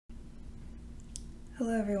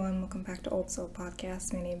Hello everyone, welcome back to Old Soul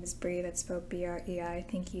Podcast. My name is Bree, that's spelled B-R-E-I.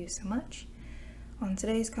 Thank you so much. On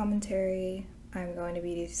today's commentary, I'm going to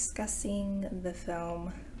be discussing the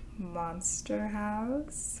film Monster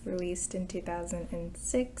House, released in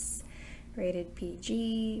 2006, rated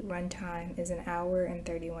PG, runtime is 1 hour and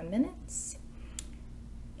 31 minutes,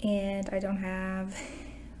 and I don't have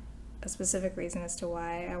a specific reason as to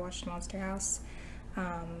why I watched Monster House.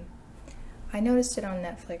 I noticed it on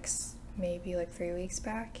Netflix maybe like 3 weeks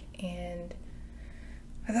back, and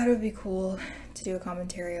I thought it would be cool to do a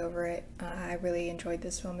commentary over it. I really enjoyed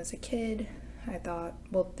this film as a kid. I thought,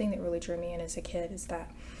 well, the thing that really drew me in as a kid is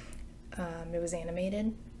that it was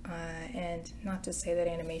animated, and not to say that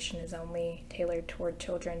animation is only tailored toward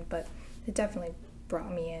children, but it definitely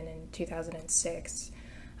brought me in 2006.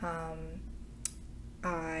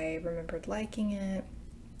 I remembered liking it.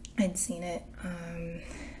 I'd seen it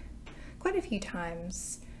quite a few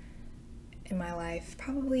times in my life,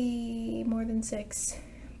 probably more than 6,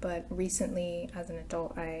 but recently as an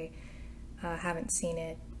adult I haven't seen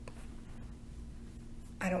it.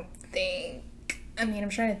 I don't think, I'm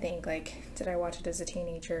trying to think, like, did I watch it as a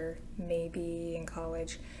teenager? Maybe in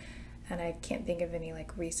college, and I can't think of any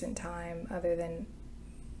like recent time other than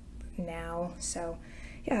now. So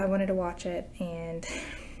yeah, I wanted to watch it, and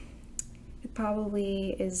it probably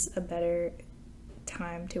is a better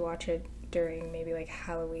time to watch it during maybe like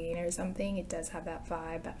Halloween or something. It does have that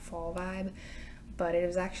vibe, that fall vibe, but it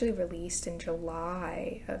was actually released in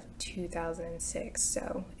July of 2006,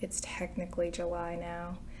 so it's technically July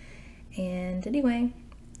now. And anyway,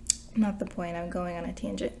 not the point, I'm going on a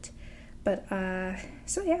tangent. But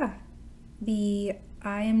so yeah, the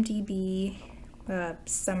IMDb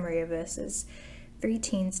summary of this is: 3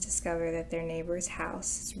 teens discover that their neighbor's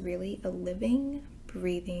house is really a living,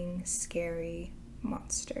 breathing, scary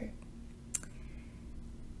monster.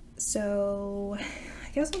 So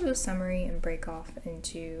I guess I'll do a summary and break off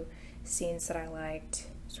into scenes that I liked,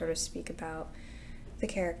 sort of speak about the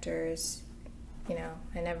characters. You know,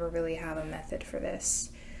 I never really have a method for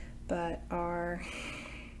this, but our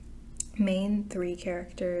main 3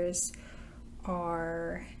 characters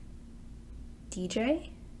are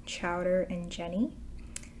DJ, Chowder, and Jenny.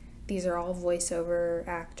 These are all voiceover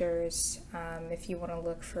actors. If you want to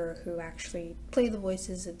look for who actually play the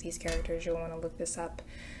voices of these characters, you'll want to look this up.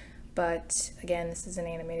 But again, this is an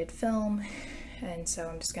animated film, and so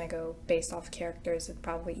I'm just going to go based off characters. It's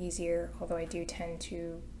probably easier, although I do tend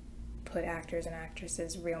to put actors and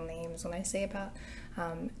actresses' real names when I say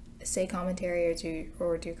commentary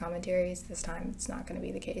or do commentaries. This time it's not going to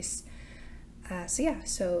be the case.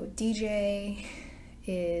 So DJ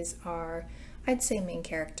is our, I'd say, main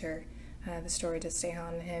character. The story does stay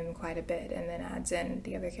on him quite a bit and then adds in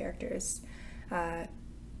the other characters.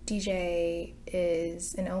 DJ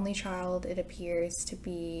is an only child, it appears to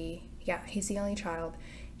be. Yeah, he's the only child.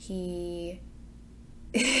 He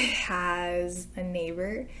has a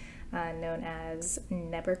neighbor known as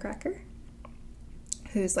Nevercracker,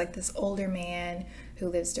 who's like this older man who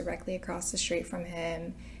lives directly across the street from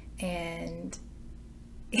him, and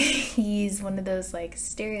he's one of those like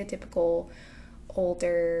stereotypical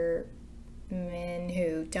older men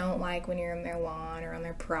who don't like when you're on their lawn or on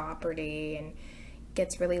their property, and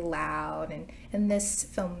gets really loud. And in this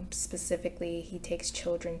film specifically, he takes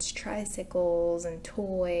children's tricycles and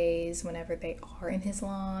toys whenever they are in his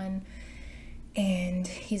lawn, and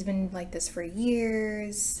he's been like this for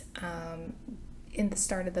years. In the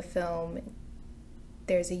start of the film,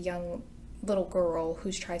 there's a young little girl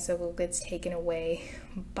whose tricycle gets taken away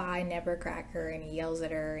by Nevercracker, and he yells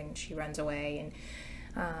at her and she runs away,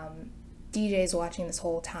 and DJ's watching this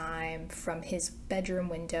whole time from his bedroom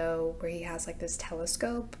window where he has like this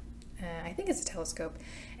telescope. I think it's a telescope,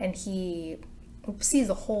 and he sees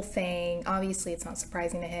the whole thing. Obviously it's not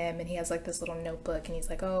surprising to him, and he has like this little notebook, and he's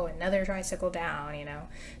like, oh, another tricycle down, you know.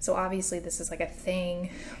 So obviously this is like a thing,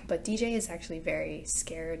 but DJ is actually very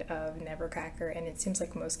scared of Nevercracker, and it seems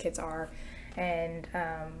like most kids are. And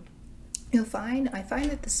I find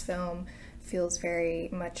that this film feels very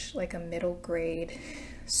much like a middle grade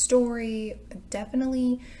story,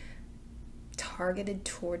 definitely targeted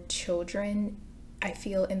toward children. I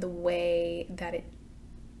feel in the way that it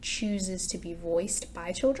chooses to be voiced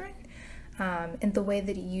by children, in the way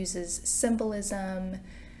that it uses symbolism.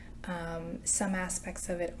 Some aspects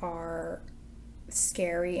of it are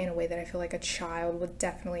scary in a way that I feel like a child would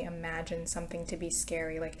definitely imagine something to be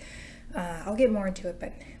scary. Like, I'll get more into it,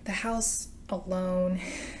 but the house alone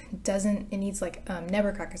doesn't, it needs like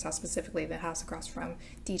Nevercracker's house, specifically the house across from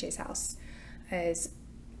DJ's house, is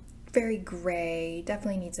very gray,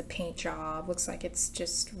 definitely needs a paint job, looks like it's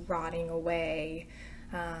just rotting away.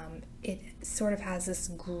 It sort of has this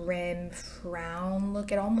grim frown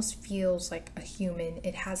look. It almost feels like a human.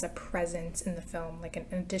 It has a presence in the film, like an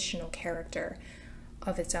additional character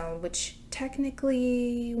of its own, which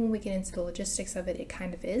technically, when we get into the logistics of it, it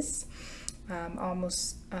kind of is.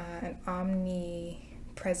 Almost an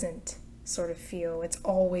omnipresent sort of feel. It's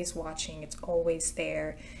always watching, it's always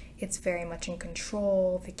there. It's very much in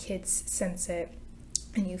control. The kids sense it,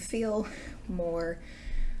 and you feel more,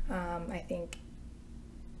 I think,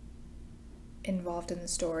 involved in the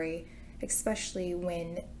story, especially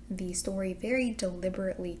when the story very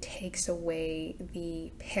deliberately takes away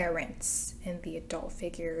the parents and the adult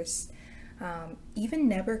figures. Even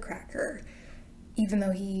Nevercracker, even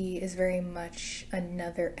though he is very much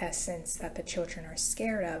another essence that the children are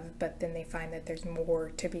scared of, but then they find that there's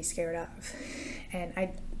more to be scared of. And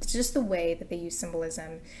just the way that they use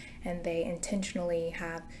symbolism, and they intentionally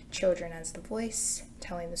have children as the voice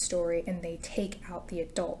telling the story, and they take out the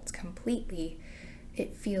adults completely.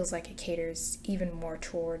 It feels like it caters even more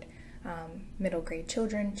toward middle grade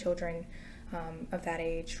children of that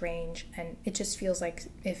age range, and it just feels like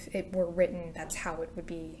if it were written, that's how it would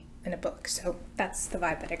be in a book. So that's the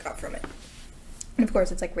vibe that I got from it. And of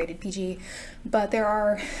course, it's like rated PG, but there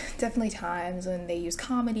are definitely times when they use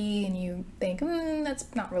comedy and you think,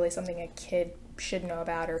 that's not really something a kid should know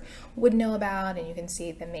about or would know about, and you can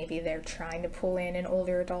see that maybe they're trying to pull in an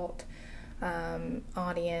older adult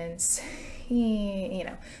audience. You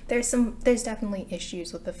know, there's definitely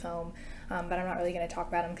issues with the film, but I'm not really going to talk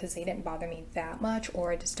about them because they didn't bother me that much,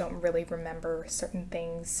 or I just don't really remember certain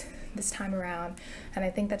things this time around. And I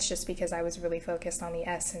think that's just because I was really focused on the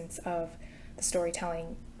essence of the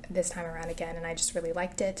storytelling this time around again, and I just really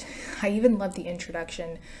liked it. I even loved the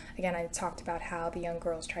introduction. Again, I talked about how the young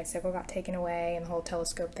girl's tricycle got taken away and the whole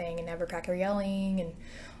telescope thing and Nevercracker yelling and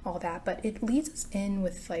all that, but it leads us in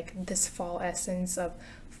with like this fall essence of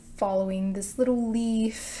following this little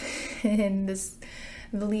leaf and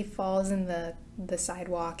the leaf falls in the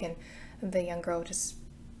sidewalk, and the young girl just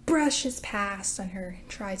brushes past on her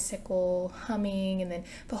tricycle humming, and then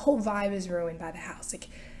the whole vibe is ruined by the house. Like,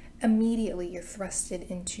 immediately you're thrusted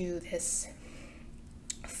into this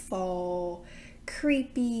fall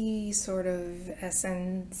creepy sort of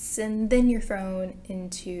essence, and then you're thrown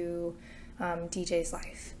into DJ's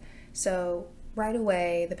life. So right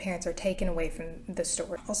away the parents are taken away from the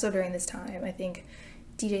story. Also during this time, I think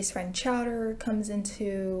DJ's friend Chowder comes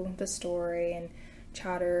into the story, and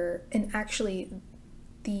Chowder, and actually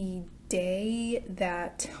the day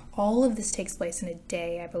that all of this takes place in a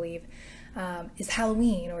day, I believe, is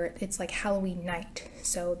Halloween, or it's like Halloween night.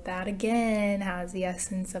 So that again has the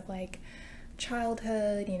essence of like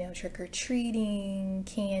childhood, you know, trick-or-treating,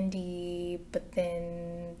 candy, but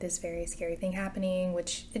then this very scary thing happening,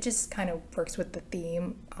 which it just kind of works with the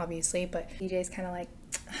theme, obviously. But DJ's kind of like,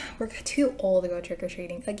 we're too old to go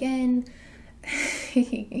trick-or-treating again.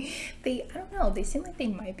 I don't know, they seem like they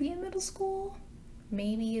might be in middle school,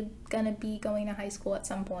 maybe gonna be going to high school at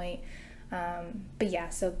some point. But yeah,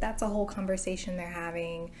 so that's a whole conversation they're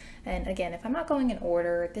having. And again, if I'm not going in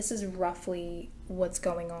order, this is roughly what's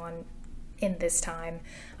going on in this time.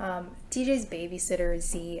 DJ's babysitter,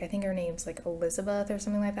 Z, I think her name's like Elizabeth or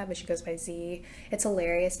something like that, but she goes by Z. It's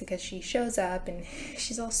hilarious because she shows up and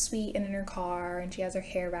she's all sweet and in her car, and she has her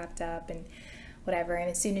hair wrapped up and whatever, and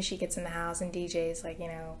as soon as she gets in the house and DJ's like, you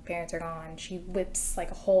know, parents are gone, she whips like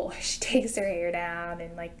a whole, she takes her hair down,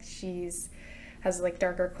 and like has like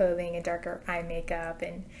darker clothing and darker eye makeup,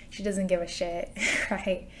 and she doesn't give a shit,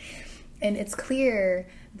 right? And it's clear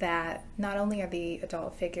that not only are the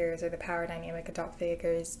adult figures, or the power dynamic adult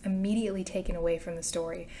figures, immediately taken away from the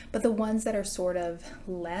story, but the ones that are sort of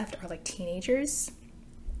left are like teenagers,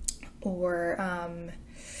 or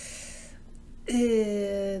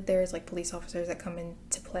there's like police officers that come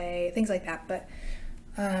into play, things like that. But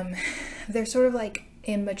they're sort of like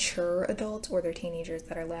immature adults, or they're teenagers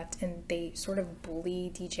that are left, and they sort of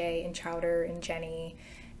bully DJ and Chowder and Jenny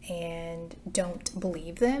and don't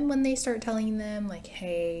believe them when they start telling them like,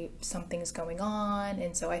 hey, something's going on.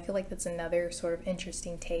 And so I feel like that's another sort of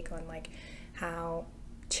interesting take on like how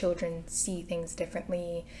children see things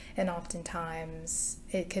differently, and oftentimes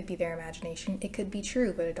it could be their imagination, it could be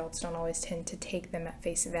true, but adults don't always tend to take them at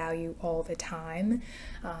face value all the time.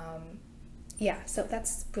 Yeah, so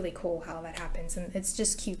that's really cool how that happens, and it's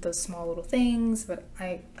just cute, those small little things. But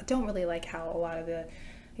I don't really like how a lot of the,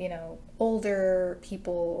 you know, older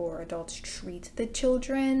people or adults treat the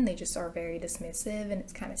children. They just are very dismissive, and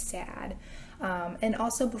it's kind of sad. And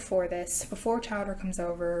also before Chowder comes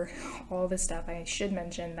over, all this stuff, I should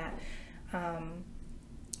mention that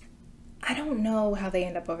I don't know how they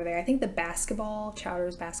end up over there. I think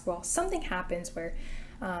Chowder's basketball, something happens where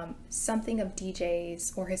something of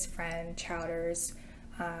DJ's or his friend Chowder's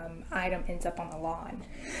item ends up on the lawn,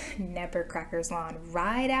 Nevercracker's lawn,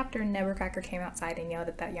 right after Nevercracker came outside and yelled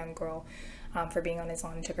at that young girl for being on his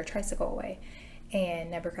lawn and took her tricycle away.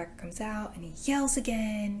 And Nevercracker comes out and he yells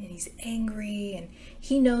again and he's angry, and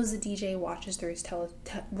he knows that DJ watches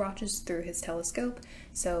through his telescope,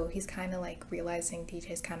 so he's kind of like realizing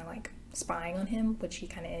DJ's kind of like spying on him, which he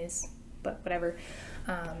kind of is, but whatever.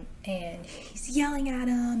 And he's yelling at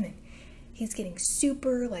him and he's getting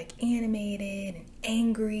super like animated and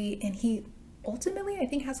angry, and he ultimately I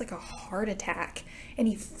think has like a heart attack and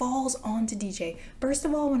he falls onto DJ. First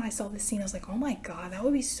of all, when I saw this scene I was like, oh my god, that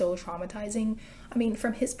would be so traumatizing. I mean,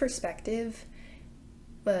 from his perspective,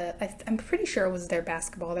 but I'm pretty sure it was their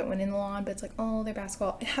basketball that went in the lawn, but it's like, oh, their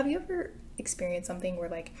basketball. Have you ever experienced something where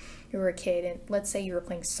like you were a kid and let's say you were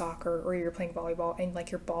playing soccer or you were playing volleyball and like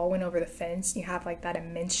your ball went over the fence, you have like that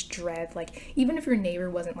immense dread, like even if your neighbor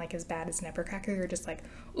wasn't like as bad as Nevercracker, you're just like,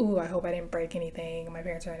 ooh, I hope I didn't break anything, my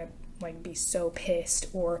parents are gonna like be so pissed,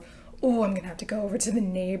 or oh, I'm gonna have to go over to the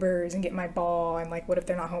neighbors and get my ball, and like what if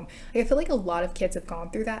they're not home. Like, I feel like a lot of kids have gone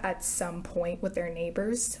through that at some point with their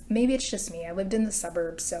neighbors. Maybe it's just me, I lived in the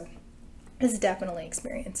suburbs, so there's definitely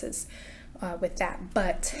experiences with that.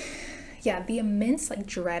 But yeah, the immense like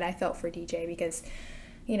dread I felt for DJ, because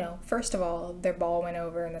you know, first of all, their ball went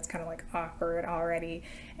over and that's kind of like awkward already,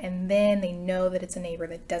 and then they know that it's a neighbor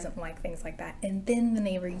that doesn't like things like that, and then the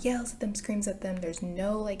neighbor yells at them, screams at them, there's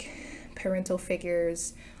no like parental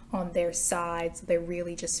figures on their side, so they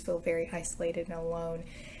really just feel very isolated and alone.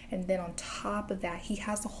 And then on top of that, he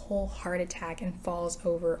has a whole heart attack and falls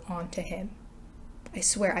over onto him. I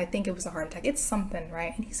swear, I think it was a heart attack. It's something,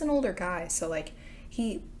 right? And he's an older guy, so like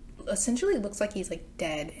he essentially looks like he's like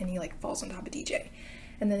dead, and he like falls on top of DJ.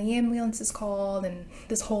 And then the ambulance is called and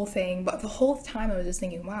this whole thing. But the whole time I was just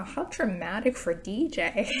thinking, wow, how traumatic for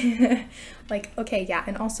DJ. Like, okay, yeah.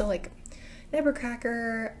 And also like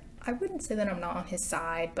Nevercracker, I wouldn't say that I'm not on his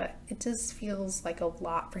side, but it just feels like a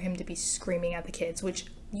lot for him to be screaming at the kids, which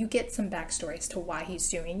you get some backstory as to why he's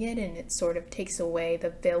doing it, and it sort of takes away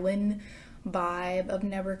the villain vibe of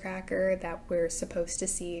Nevercracker that we're supposed to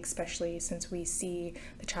see, especially since we see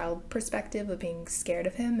the child perspective of being scared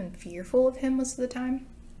of him and fearful of him most of the time.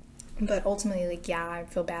 But ultimately, like, yeah, I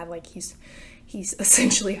feel bad, like he's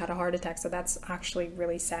essentially had a heart attack, so that's actually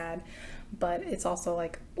really sad. But it's also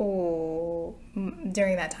like, oh,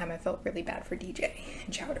 during that time I felt really bad for DJ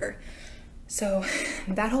and Chowder. So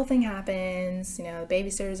that whole thing happens, you know, the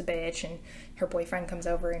babysitter's a bitch and her boyfriend comes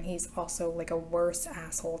over and he's also like a worse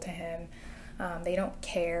asshole to him. They don't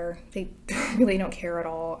care. They really don't care at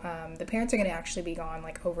all. The parents are going to actually be gone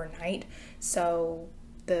like overnight. So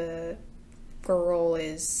the girl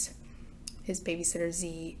is, his babysitter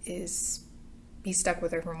Z, he's stuck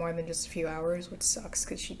with her for more than just a few hours, which sucks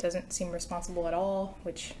because she doesn't seem responsible at all,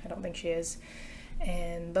 which I don't think she is.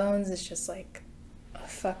 And Bones is just like a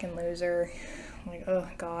fucking loser. Like, oh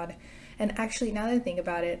god. And actually, now that I think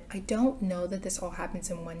about it, I don't know that this all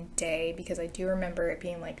happens in one day, because I do remember it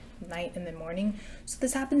being like night and then morning. So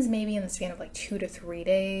this happens maybe in the span of like 2 to 3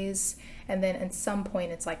 days, and then at some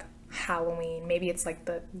point it's like Halloween. Maybe it's like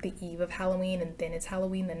the eve of Halloween, and then it's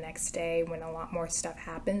Halloween the next day when a lot more stuff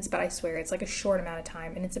happens. But I swear it's like a short amount of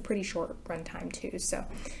time, and it's a pretty short run time too. So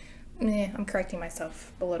I'm correcting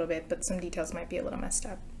myself a little bit, but some details might be a little messed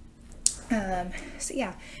up. So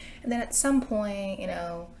yeah, and then at some point, you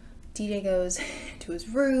know, DJ goes to his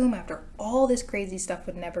room after all this crazy stuff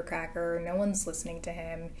with Nevercracker. No one's listening to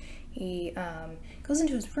him. He goes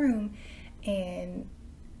into his room and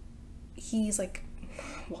he's like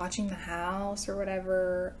watching the house or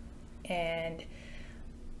whatever, and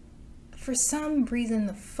for some reason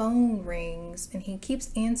the phone rings and he keeps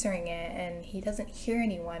answering it and he doesn't hear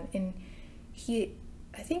anyone, and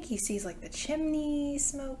I think he sees like the chimney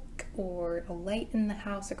smoke or a light in the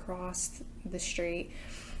house across the street,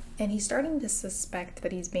 and he's starting to suspect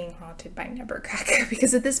that he's being haunted by Nevercracker,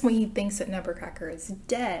 because at this point he thinks that Nevercracker is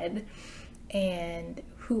dead, and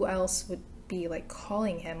who else would be like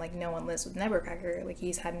calling him? Like, no one lives with Nevercracker. Like,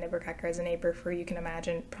 he's had Nevercracker as a neighbor for, you can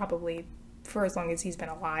imagine, probably for as long as he's been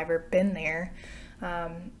alive or been there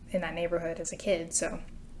in that neighborhood as a kid. So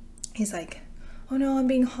he's like, oh no, I'm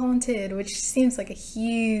being haunted, which seems like a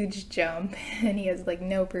huge jump, and he has like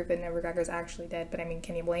no proof that Nevercracker's actually dead, but I mean,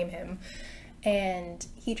 can you blame him? And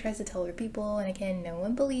he tries to tell other people, and again, no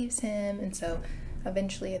one believes him, and so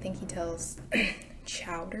eventually I think he tells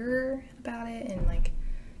Chowder about it, and like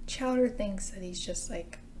Chowder thinks that he's just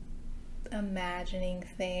like imagining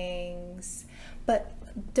things. But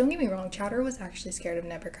don't get me wrong, Chowder was actually scared of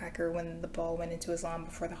Nevercracker when the ball went into his lawn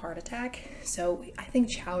before the heart attack. So I think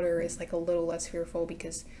Chowder is like a little less fearful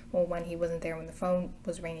because, well, when he wasn't there when the phone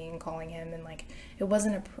was ringing and calling him, and like it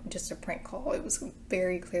wasn't just a prank call. It was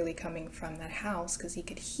very clearly coming from that house because he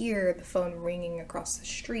could hear the phone ringing across the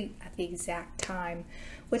street at the exact time.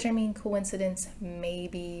 Which, I mean, coincidence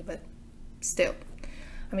maybe, but still.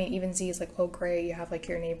 I mean, even Z is like, oh great, you have like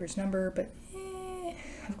your neighbor's number, but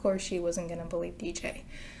of course she wasn't gonna believe DJ.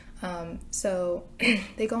 So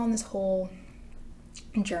they go on this whole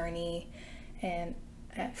journey, and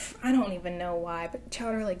I don't even know why, but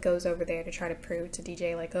Chowder like goes over there to try to prove to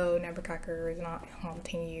DJ like, oh, Nevercracker is not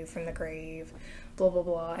haunting you from the grave, blah blah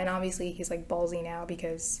blah. And obviously he's like ballsy now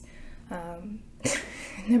because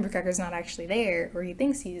Nevercracker's not actually there, or he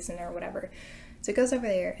thinks he isn't, or whatever. So it goes over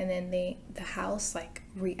there, and then the house like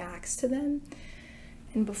reacts to them.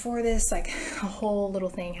 And before this, like a whole little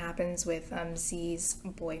thing happens with Z's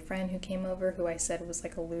boyfriend who came over, who I said was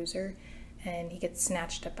like a loser, and he gets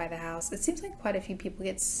snatched up by the house. It seems like quite a few people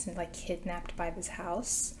get like kidnapped by this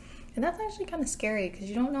house, and that's actually kind of scary because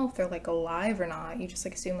you don't know if they're like alive or not. You just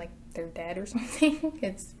like assume like they're dead or something.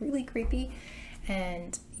 It's really creepy,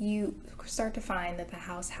 and you start to find that the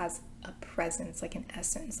house has a presence, like an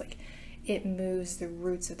essence, like it moves the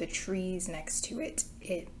roots of the trees next to it.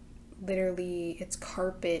 It literally, it's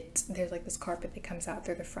carpet. There's like this carpet that comes out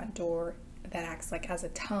through the front door that acts like as a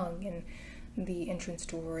tongue, and the entrance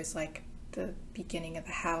door is like the beginning of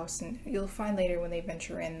the house. And you'll find later when they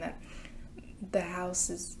venture in that the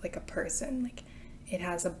house is like a person, like it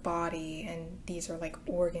has a body, and these are like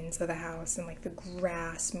organs of the house, and like the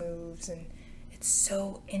grass moves, and it's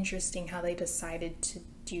so interesting how they decided to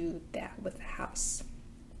do that with the house.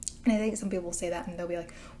 And I think some people say that and they'll be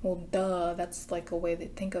like, well, duh, that's like a way they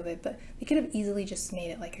think of it. But they could have easily just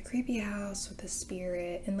made it like a creepy house with a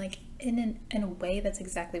spirit. And like in a way, that's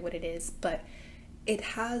exactly what it is. But it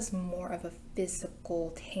has more of a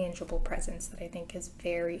physical, tangible presence that I think is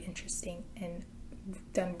very interesting and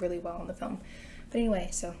done really well in the film. But anyway,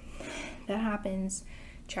 so that happens.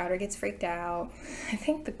 Chowder gets freaked out. I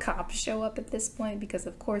think the cops show up at this point because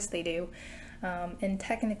of course they do. And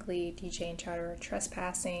technically DJ and Chowder are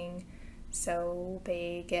trespassing, so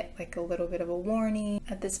they get like a little bit of a warning.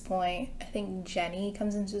 At this point, I think Jenny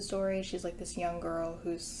comes into the story. She's like this young girl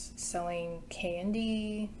who's selling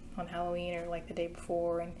candy on Halloween or like the day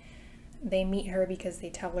before, and they meet her because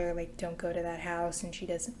they tell her like don't go to that house, and she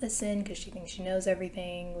doesn't listen because she thinks she knows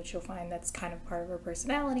everything, which you'll find that's kind of part of her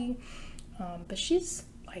personality. But she's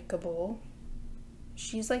likable.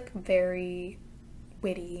 She's like very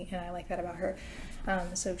witty, and I like that about her.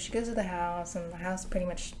 So she goes to the house, and the house pretty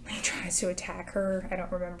much tries to attack her. I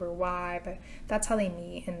don't remember why, but that's how they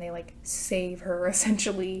meet, and they like save her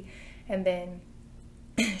essentially. And then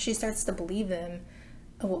she starts to believe them.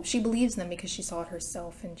 Well, she believes them because she saw it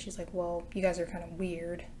herself, and she's like, well, you guys are kind of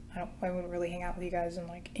weird. I wouldn't really hang out with you guys in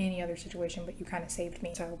like any other situation, but you kind of saved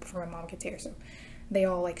me, so before my mom gets here. So they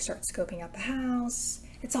all like start scoping out the house.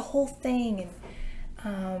 It's a whole thing.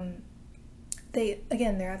 And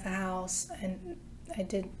they're at the house, and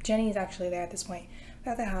Jenny's actually there at this point.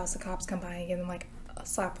 They're at the house, the cops come by and give them like a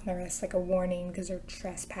slap on the wrist, like a warning because they're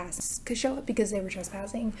trespassing. Could show up because they were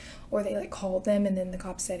trespassing, or they like called them and then the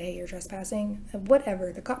cops said, hey, you're trespassing.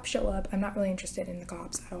 Whatever, the cops show up. I'm not really interested in the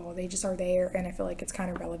cops at all. They just are there, and I feel like it's kind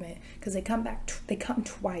of relevant because they come back, they come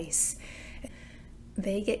twice.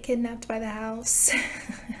 They get kidnapped by the house.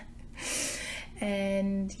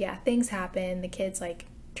 And yeah, things happen. The kids like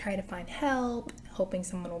try to find help, hoping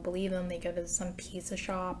someone will believe them. They go to some pizza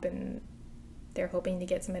shop, and they're hoping to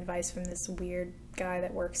get some advice from this weird guy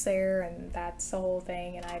that works there, and that's the whole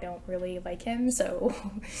thing, and I don't really like him, so...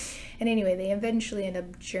 And anyway, they eventually end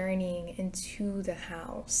up journeying into the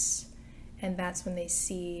house, and that's when they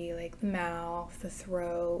see, like, the mouth, the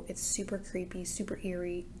throat. It's super creepy, super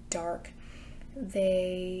eerie, dark.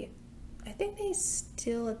 I think they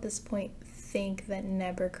still, at this point, think that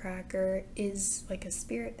Nevercracker is like a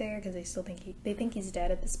spirit there because they still think they think he's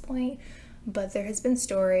dead at this point. But there has been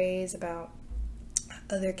stories about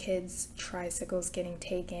other kids' tricycles getting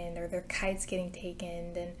taken or their kites getting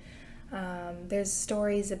taken, and there's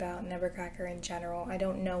stories about Nevercracker in general. I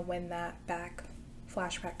don't know when that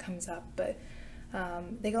flashback comes up, but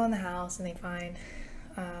they go in the house and they find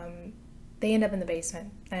they end up in the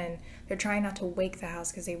basement, and they're trying not to wake the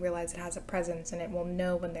house because they realize it has a presence and it will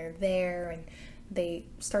know when they're there, and they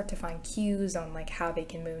start to find cues on like how they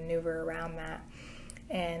can maneuver around that,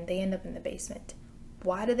 and they end up in the basement.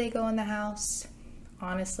 Why do they go in the house?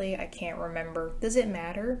 Honestly, I can't remember. Does it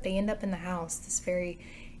matter? They end up in the house, this very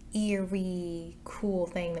eerie, cool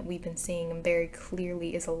thing that we've been seeing and very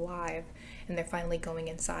clearly is alive. And they're finally going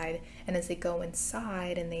inside. And as they go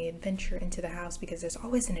inside and they adventure into the house, because there's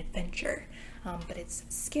always an adventure, but it's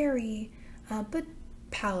scary, but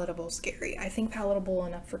palatable scary. I think palatable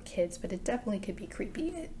enough for kids, but it definitely could be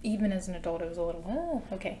creepy. Even as an adult, it was a little,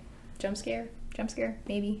 oh, okay, jump scare,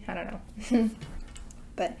 maybe, I don't know.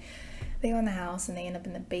 But they go in the house and they end up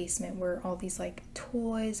in the basement where all these like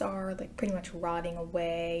toys are like pretty much rotting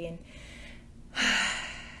away, and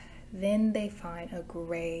then they find a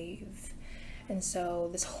grave. And so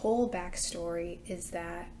this whole backstory is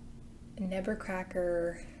that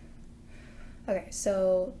Nevercracker. Okay,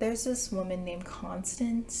 so there's this woman named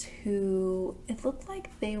Constance who it looked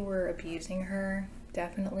like they were abusing her,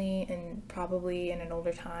 definitely, and probably in an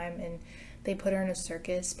older time, and they put her in a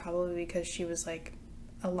circus probably because she was like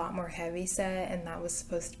a lot more heavy set, and that was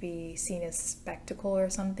supposed to be seen as spectacle or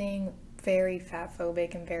something. Very fat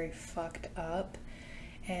phobic and very fucked up,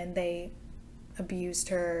 and they abused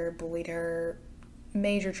her, bullied her,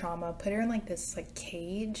 major trauma, put her in like this like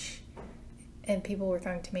cage, and people were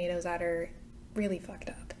throwing tomatoes at her, really fucked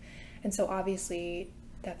up. And so obviously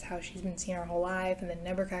that's how she's been seen her whole life. And then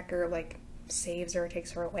Nevercracker like saves her,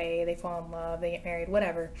 takes her away, they fall in love, they get married,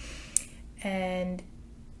 whatever, and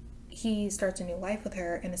he starts a new life with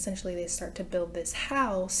her, and essentially they start to build this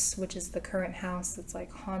house, which is the current house that's like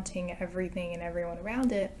haunting everything and everyone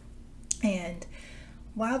around it. And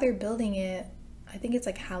while they're building it, I think it's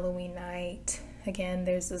like Halloween night. Again,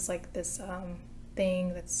 there's this like this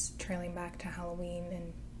thing that's trailing back to Halloween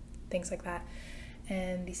and things like that.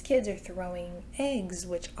 And these kids are throwing eggs,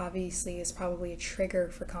 which obviously is probably a trigger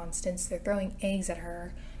for Constance. They're throwing eggs at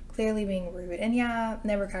her, clearly being rude. And yeah,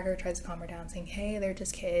 Nevercracker tries to calm her down, saying, hey, they're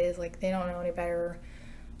just kids, like they don't know any better.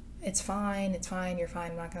 It's fine, you're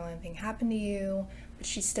fine, I'm not gonna let anything happen to you. But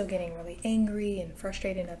she's still getting really angry and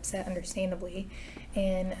frustrated and upset, understandably.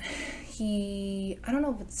 And I don't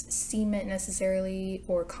know if it's cement necessarily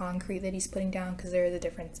or concrete that he's putting down, because there is a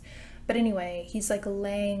difference. But anyway, he's like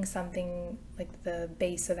laying something like the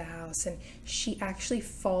base of the house, and she actually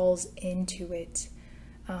falls into it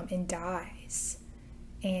and dies.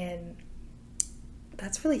 And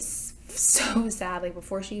that's really so sad. Like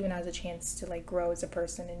before she even has a chance to like grow as a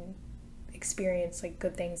person and experience like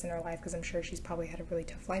good things in her life, because I'm sure she's probably had a really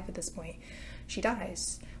tough life at this point, she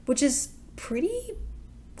dies, which is pretty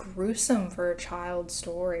gruesome for a child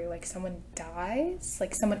story. Like someone dies,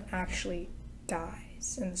 like someone actually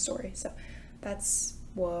dies in the story. So that's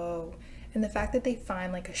whoa. And the fact that they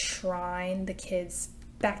find like a shrine, the kids,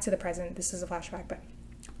 back to the present, this is a flashback, but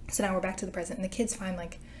so now we're back to the present, and the kids find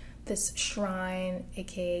like this shrine,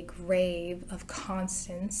 aka grave of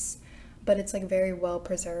Constance, but it's like very well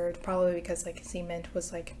preserved, probably because like cement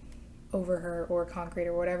was like over her, or concrete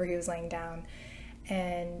or whatever he was laying down,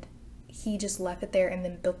 and he just left it there and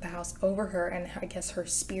then built the house over her. And I guess her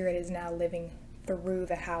spirit is now living through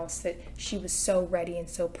the house that she was so ready and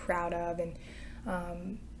so proud of,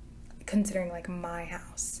 and considering like my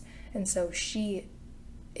house. And so she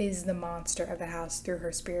is the monster of the house through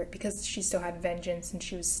her spirit, because she still had vengeance and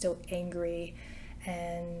she was still angry.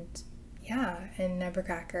 And yeah, and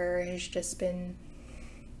Nevercracker has just been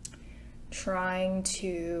trying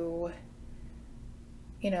to,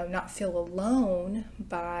 not feel alone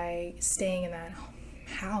by staying in that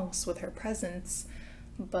house with her presence,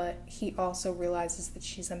 but he also realizes that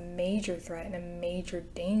she's a major threat and a major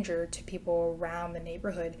danger to people around the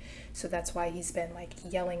neighborhood. So that's why he's been like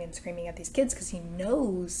yelling and screaming at these kids, because he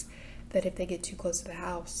knows that if they get too close to the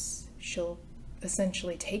house, she'll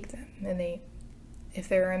essentially take them, and if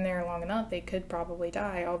they're in there long enough, they could probably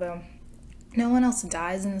die. Although no one else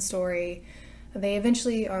dies in the story. They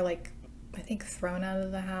eventually are like, I think, thrown out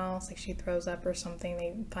of the house, like she throws up or something.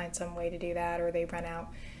 They find some way to do that, or they run out.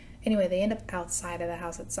 Anyway, they end up outside of the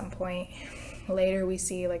house at some point. Later we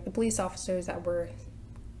see like the police officers that were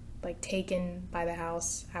like taken by the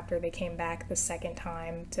house after they came back the second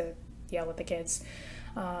time to yell at the kids.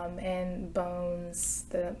 And Bones,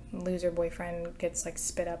 the loser boyfriend, gets like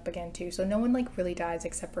spit up again too. So no one like really dies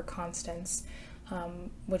except for Constance,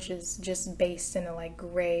 which is just based in a like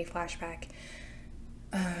gray flashback.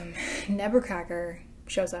 Nevercracker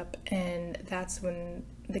shows up, and that's when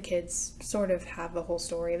the kids sort of have the whole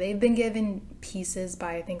story. They've been given pieces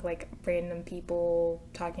by, I think, like random people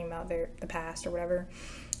talking about the past or whatever,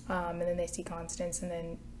 and then they see Constance, and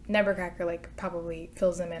then Nevercracker like probably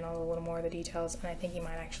fills them in on a little more of the details, and I think he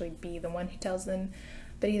might actually be the one who tells them.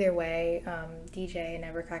 But either way, DJ and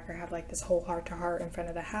Nevercracker have like this whole heart-to-heart in front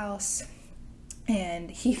of the house, and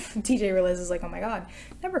DJ realizes like, oh my god,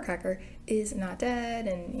 Nevercracker is not dead,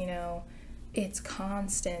 and it's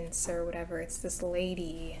Constance or whatever. It's this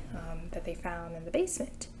lady that they found in the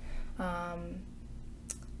basement.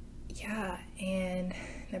 Yeah, and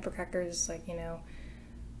Nevercracker's like, you know,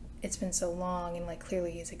 it's been so long, and like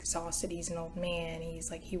clearly he's exhausted. He's an old man.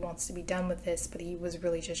 He's like, he wants to be done with this, but he was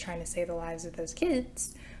really just trying to save the lives of those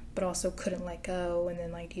kids, but also couldn't let go. And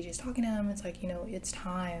then like DJ's talking to him. It's like, you know, it's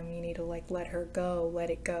time. You need to like let her go, let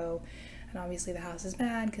it go. And obviously the house is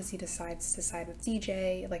mad because he decides to side with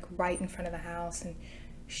DJ, like right in front of the house, and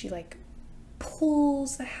she like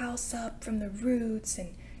pulls the house up from the roots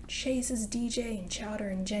and chases DJ and Chowder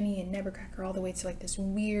and Jenny and Nevercracker all the way to like this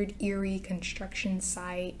weird eerie construction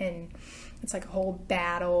site, and it's like a whole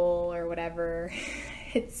battle or whatever.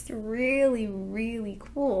 It's really, really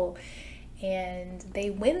cool, and they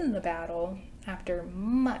win the battle after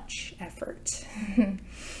much effort.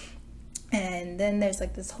 And then there's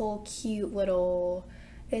like this whole cute little,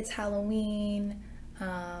 it's Halloween,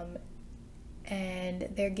 and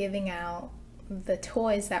they're giving out the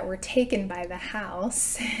toys that were taken by the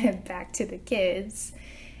house back to the kids.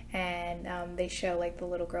 And they show like the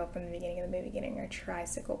little girl from the beginning of the movie getting her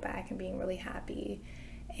tricycle back and being really happy.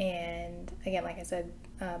 And again, like I said,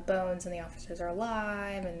 Bones and the officers are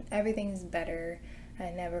alive and everything's better,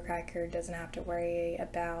 and Nevercracker doesn't have to worry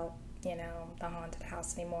about, you know, the haunted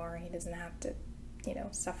house anymore. He doesn't have to, you know,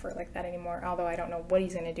 suffer like that anymore. Although I don't know what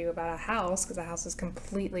he's going to do about a house, because the house is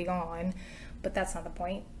completely gone. But that's not the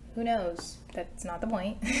point. Who knows? That's not the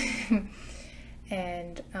point.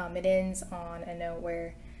 And it ends on a note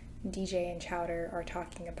where DJ and Chowder are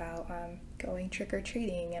talking about going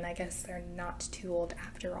trick-or-treating, and I guess they're not too old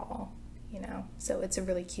after all, you know? So it's a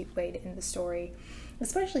really cute way to end the story,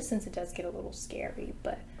 especially since it does get a little scary,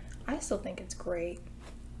 but I still think it's great.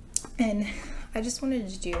 And I just wanted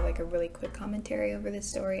to do like a really quick commentary over this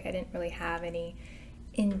story. I didn't really have any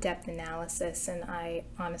in-depth analysis, and I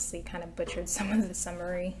honestly kind of butchered some of the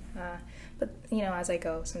summary, but you know, as I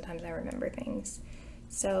go, sometimes I remember things.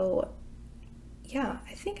 So yeah,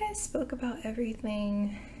 I think I spoke about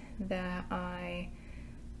everything that I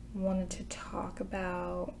wanted to talk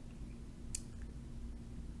about.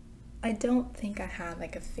 I don't think I had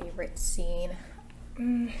like a favorite scene.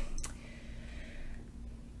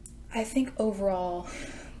 I think overall,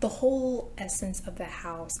 the whole essence of the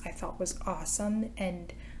house I thought was awesome,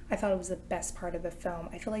 and I thought it was the best part of the film.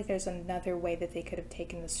 I feel like there's another way that they could have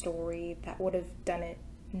taken the story that would have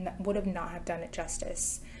not have done it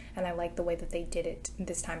justice, and I like the way that they did it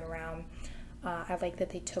this time around. I like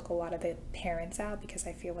that they took a lot of the parents out, because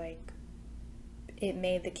I feel like it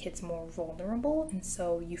made the kids more vulnerable, and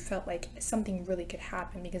so you felt like something really could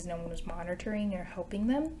happen because no one was monitoring or helping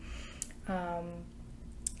them.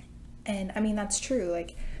 And I mean, that's true.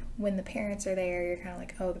 Like, when the parents are there, you're kind of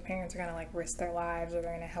like, oh, the parents are going to like risk their lives, or they're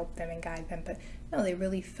going to help them and guide them. But no, they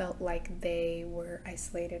really felt like they were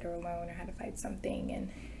isolated or alone or had to fight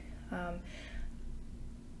something. And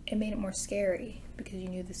it made it more scary, because you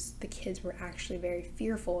knew the kids were actually very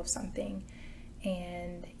fearful of something.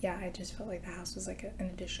 And yeah, I just felt like the house was like an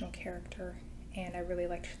additional character. And I really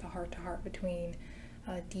liked the heart-to-heart between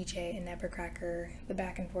DJ and Nevercracker, the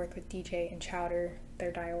back and forth with DJ and Chowder.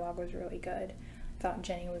 Their dialogue was really good. I thought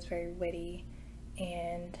Jenny was very witty,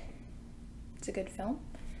 and it's a good film.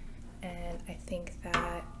 And I think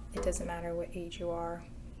that it doesn't matter what age you are,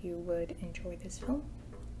 you would enjoy this film.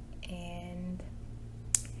 And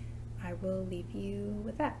I will leave you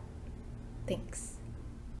with that. Thanks.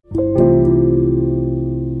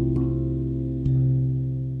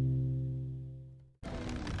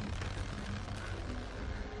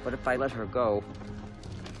 But if I let her go,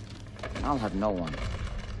 I'll have no one.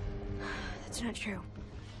 That's not true.